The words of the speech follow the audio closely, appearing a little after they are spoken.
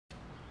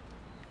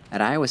At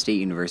Iowa State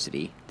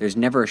University, there's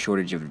never a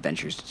shortage of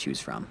adventures to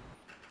choose from.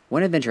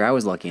 One adventure I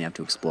was lucky enough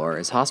to explore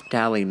is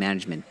Hospitality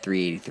Management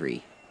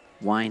 383,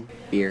 Wine,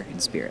 Beer,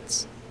 and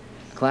Spirits.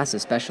 A class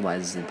that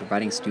specializes in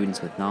providing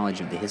students with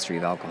knowledge of the history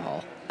of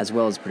alcohol, as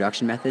well as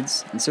production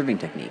methods and serving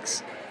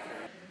techniques.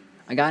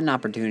 I got an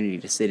opportunity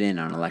to sit in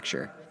on a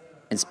lecture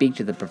and speak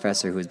to the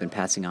professor who has been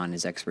passing on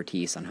his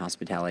expertise on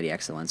hospitality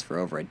excellence for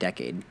over a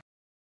decade.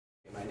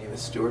 My name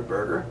is Stuart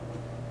Berger,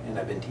 and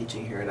I've been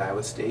teaching here at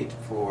Iowa State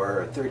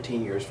for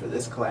 13 years for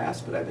this class,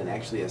 but I've been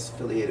actually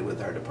affiliated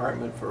with our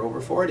department for over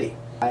 40.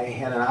 I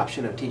had an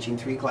option of teaching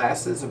 3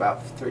 classes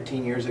about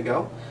 13 years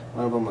ago.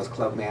 One of them was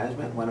club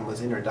management, one of them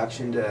was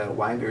introduction to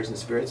wine, beers, and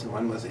spirits, and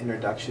one was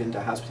introduction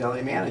to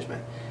hospitality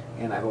management.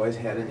 And I've always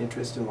had an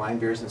interest in wine,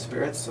 beers, and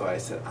spirits, so I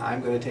said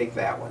I'm going to take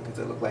that one because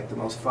it looked like the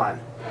most fun.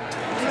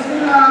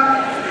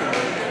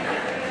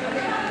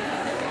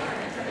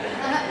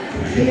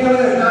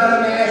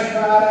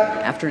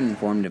 After an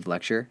informative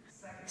lecture,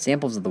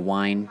 samples of the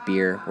wine,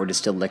 beer, or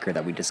distilled liquor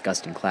that we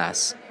discussed in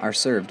class are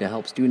served to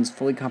help students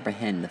fully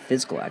comprehend the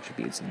physical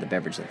attributes of the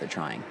beverage that they're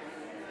trying.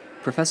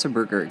 Professor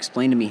Berger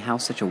explained to me how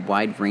such a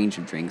wide range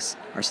of drinks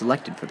are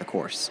selected for the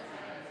course.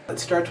 It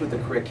starts with the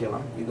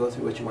curriculum. You go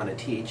through what you want to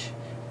teach,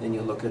 then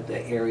you look at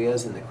the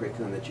areas in the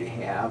curriculum that you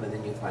have, and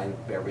then you find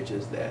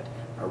beverages that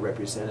are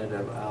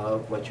representative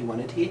of what you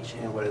want to teach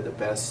and what are the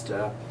best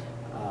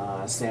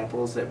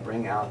samples that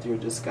bring out your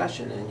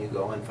discussion, and you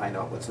go and find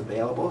out what's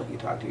available, you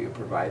talk to your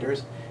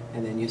providers,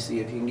 and then you see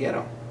if you can get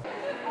them.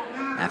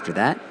 After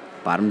that,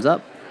 bottoms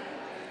up.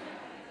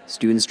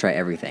 Students try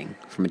everything,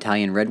 from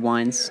Italian red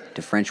wines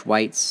to French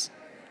whites,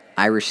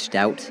 Irish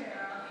stout,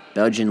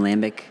 Belgian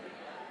lambic,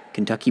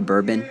 Kentucky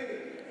bourbon,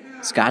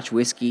 Scotch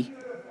whiskey,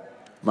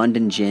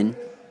 London gin,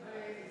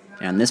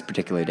 and on this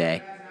particular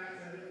day,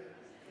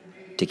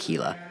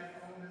 tequila.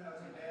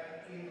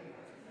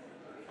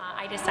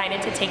 I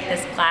decided to take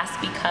this class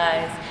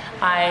because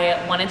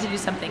I wanted to do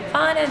something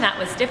fun and that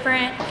was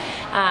different.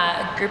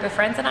 A group of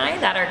friends and I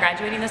that are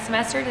graduating this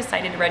semester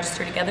decided to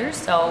register together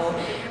so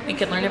we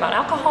could learn about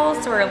alcohol,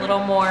 so we're a little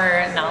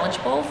more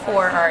knowledgeable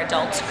for our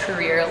adult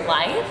career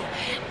life.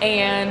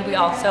 And we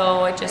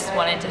also just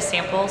wanted to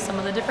sample some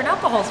of the different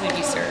alcohols we'd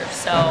be served.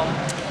 So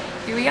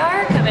here we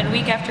are, coming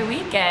week after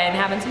week and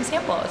having some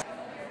samples.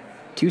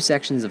 2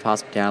 sections of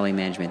Hospitality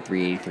Management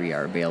 383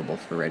 are available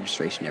for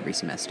registration every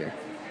semester.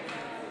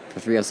 For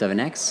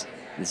 307X,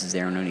 this is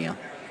Aaron O'Neill.